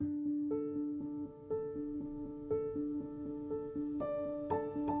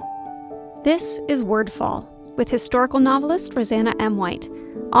This is Wordfall, with historical novelist Rosanna M. White,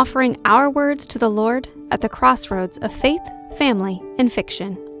 offering our words to the Lord at the crossroads of faith, family, and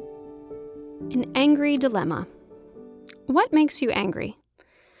fiction. An angry dilemma. What makes you angry?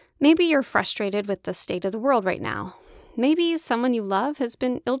 Maybe you're frustrated with the state of the world right now. Maybe someone you love has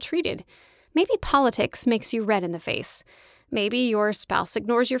been ill-treated. Maybe politics makes you red in the face. Maybe your spouse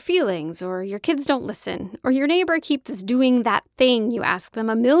ignores your feelings, or your kids don't listen, or your neighbor keeps doing that thing you ask them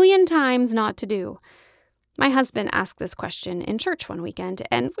 1,000,000 times not to do. My husband asked this question in church one weekend,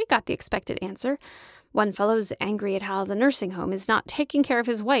 and we got the expected answer. One fellow's angry at how the nursing home is not taking care of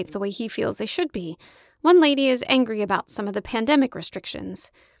his wife the way he feels they should be. One lady is angry about some of the pandemic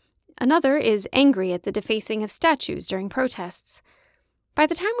restrictions. Another is angry at the defacing of statues during protests. By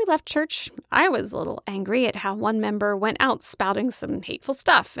the time we left church, I was a little angry at how one member went out spouting some hateful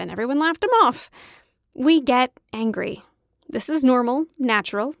stuff and everyone laughed him off. We get angry. This is normal,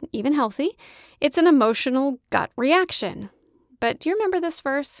 natural, even healthy. It's an emotional gut reaction. But do you remember this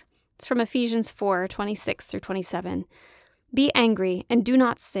verse? It's from Ephesians 4:26-27. Be angry and do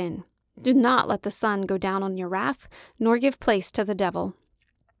not sin. Do not let the sun go down on your wrath, nor give place to the devil.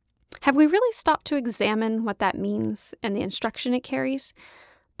 Have we really stopped to examine what that means and the instruction it carries?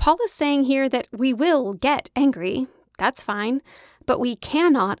 Paul is saying here that we will get angry, that's fine, but we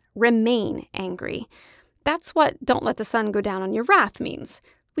cannot remain angry. That's what don't let the sun go down on your wrath means.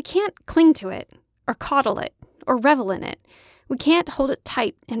 We can't cling to it, or coddle it, or revel in it. We can't hold it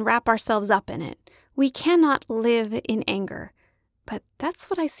tight and wrap ourselves up in it. We cannot live in anger. But that's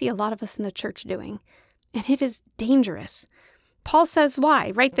what I see a lot of us in the church doing, and it is dangerous. Paul says why,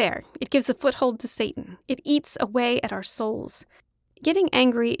 right there. It gives a foothold to Satan. It eats away at our souls. Getting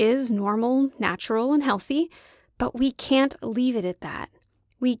angry is normal, natural, and healthy, but we can't leave it at that.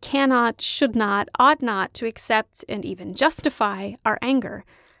 We cannot, should not, ought not to accept and even justify our anger.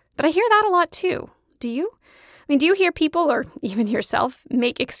 But I hear that a lot too. Do you? Do you hear people, or even yourself,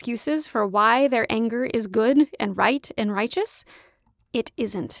 make excuses for why their anger is good and right and righteous? It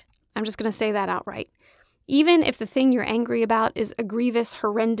isn't. I'm just going to say that outright. Even if the thing you're angry about is a grievous,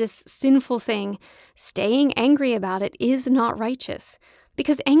 horrendous, sinful thing, staying angry about it is not righteous.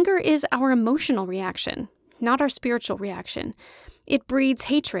 Because anger is our emotional reaction, not our spiritual reaction. It breeds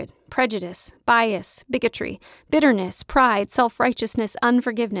hatred, prejudice, bias, bigotry, bitterness, pride, self-righteousness,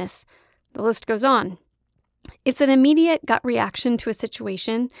 unforgiveness. The list goes on. It's an immediate gut reaction to a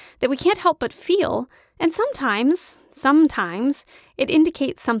situation that we can't help but feel, and sometimes it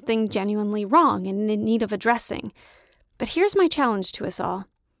indicates something genuinely wrong and in need of addressing. But here's my challenge to us all.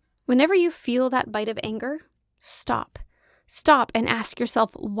 Whenever you feel that bite of anger, stop. Stop and ask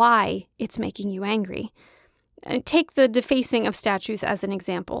yourself why it's making you angry. Take the defacing of statues as an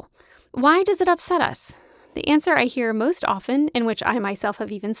example. Why does it upset us? The answer I hear most often, in which I myself have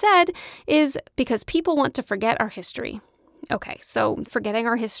even said, is because people want to forget our history. Okay, so forgetting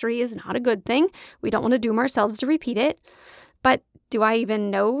our history is not a good thing. We don't want to doom ourselves to repeat it. But do I even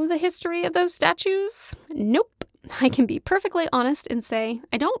know the history of those statues? Nope. I can be perfectly honest and say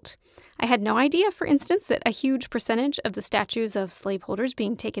I don't. I had no idea, for instance, that a huge percentage of the statues of slaveholders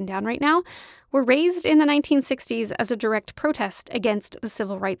being taken down right now were raised in the 1960s as a direct protest against the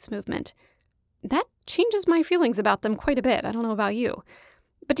civil rights movement. That changes my feelings about them quite a bit. I don't know about you.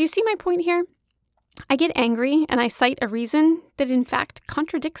 But do you see my point here? I get angry and I cite a reason that in fact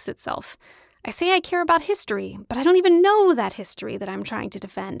contradicts itself. I say I care about history, but I don't even know that history that I'm trying to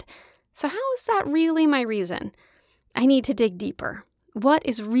defend. So how is that really my reason? I need to dig deeper. What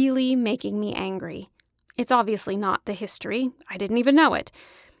is really making me angry? It's obviously not the history. I didn't even know it.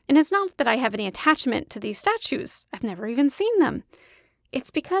 And it's not that I have any attachment to these statues. I've never even seen them.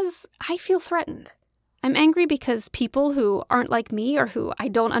 It's because I feel threatened. I'm angry because people who aren't like me or who I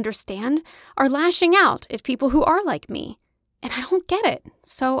don't understand are lashing out at people who are like me. And I don't get it,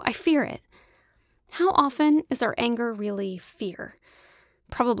 so I fear it. How often is our anger really fear?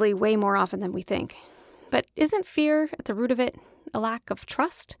 Probably way more often than we think. But isn't fear at the root of it a lack of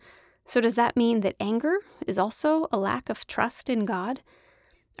trust? So does that mean that anger is also a lack of trust in God?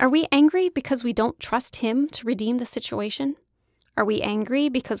 Are we angry because we don't trust Him to redeem the situation? Are we angry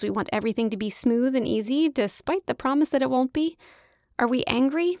because we want everything to be smooth and easy despite the promise that it won't be? Are we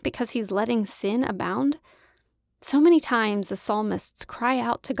angry because He's letting sin abound? So many times the psalmists cry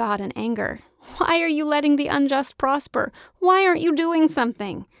out to God in anger. Why are you letting the unjust prosper? Why aren't you doing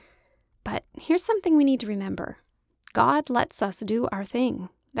something? But here's something we need to remember. God lets us do our thing.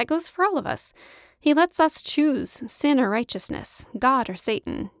 That goes for all of us. He lets us choose sin or righteousness, God or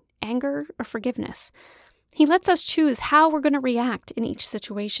Satan, anger or forgiveness. He lets us choose how we're going to react in each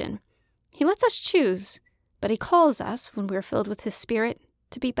situation. He lets us choose, but He calls us, when we're filled with His Spirit,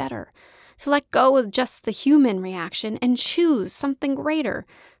 to be better, to let go of just the human reaction and choose something greater,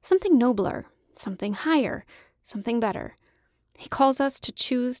 something nobler, something higher, something better. He calls us to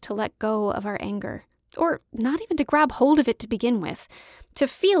choose to let go of our anger, or not even to grab hold of it to begin with, to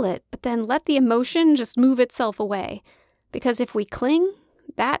feel it, but then let the emotion just move itself away. Because if we cling,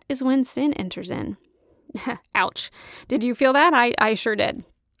 that is when sin enters in. Ouch. Did you feel that? I sure did.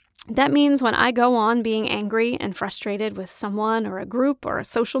 That means when I go on being angry and frustrated with someone or a group or a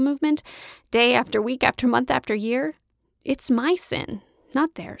social movement, day after week after month after year, it's my sin,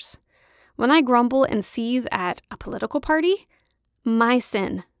 not theirs. When I grumble and seethe at a political party, my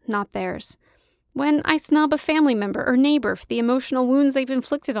sin, not theirs. When I snub a family member or neighbor for the emotional wounds they've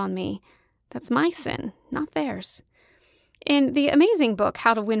inflicted on me, that's my sin, not theirs. In the amazing book,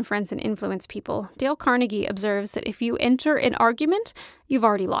 How to Win Friends and Influence People, Dale Carnegie observes that if you enter an argument, you've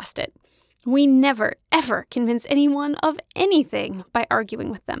already lost it. We never, ever convince anyone of anything by arguing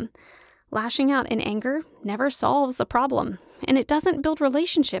with them. Lashing out in anger never solves a problem, and it doesn't build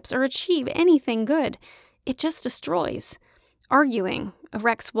relationships or achieve anything good. It just destroys. Arguing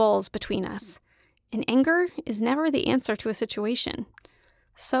erects walls between us, and anger is never the answer to a situation.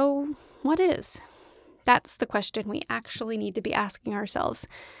 So, what is? That's the question we actually need to be asking ourselves.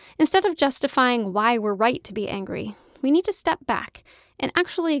 Instead of justifying why we're right to be angry, we need to step back and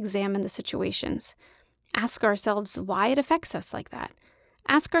actually examine the situations. Ask ourselves why it affects us like that.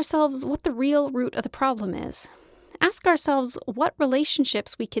 Ask ourselves what the real root of the problem is. Ask ourselves what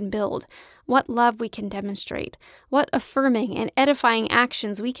relationships we can build, what love we can demonstrate, what affirming and edifying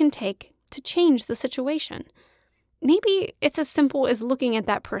actions we can take to change the situation. Maybe it's as simple as looking at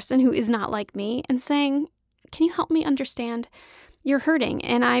that person who is not like me and saying, "Can you help me understand? You're hurting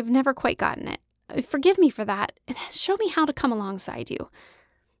and I've never quite gotten it. Forgive me for that and show me how to come alongside you."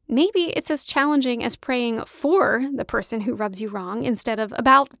 Maybe it's as challenging as praying for the person who rubs you wrong instead of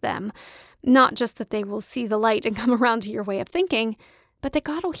about them. Not just that they will see the light and come around to your way of thinking, but that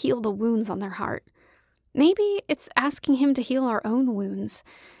God will heal the wounds on their heart. Maybe it's asking Him to heal our own wounds.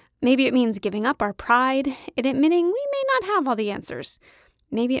 Maybe it means giving up our pride and admitting we may not have all the answers.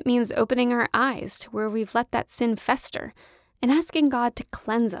 Maybe it means opening our eyes to where we've let that sin fester and asking God to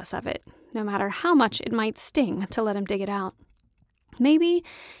cleanse us of it, no matter how much it might sting to let Him dig it out. Maybe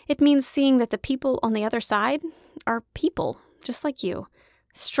it means seeing that the people on the other side are people just like you,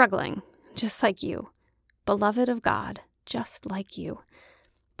 struggling just like you, beloved of God just like you.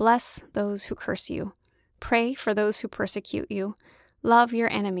 Bless those who curse you. Pray for those who persecute you. Love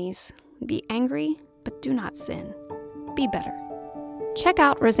your enemies. Be angry, but do not sin. Be better. Check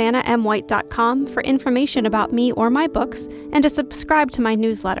out RosannaMWhite.com for information about me or my books and to subscribe to my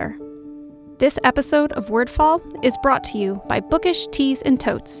newsletter. This episode of Wordfall is brought to you by Bookish Tees and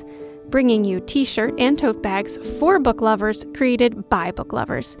Totes, bringing you t-shirt and tote bags for book lovers created by book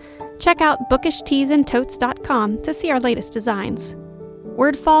lovers. Check out bookishteesandtotes.com to see our latest designs.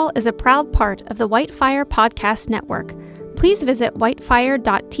 Wordfall is a proud part of the Whitefire Podcast Network. Please visit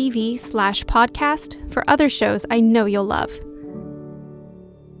whitefire.tv/podcast for other shows I know you'll love.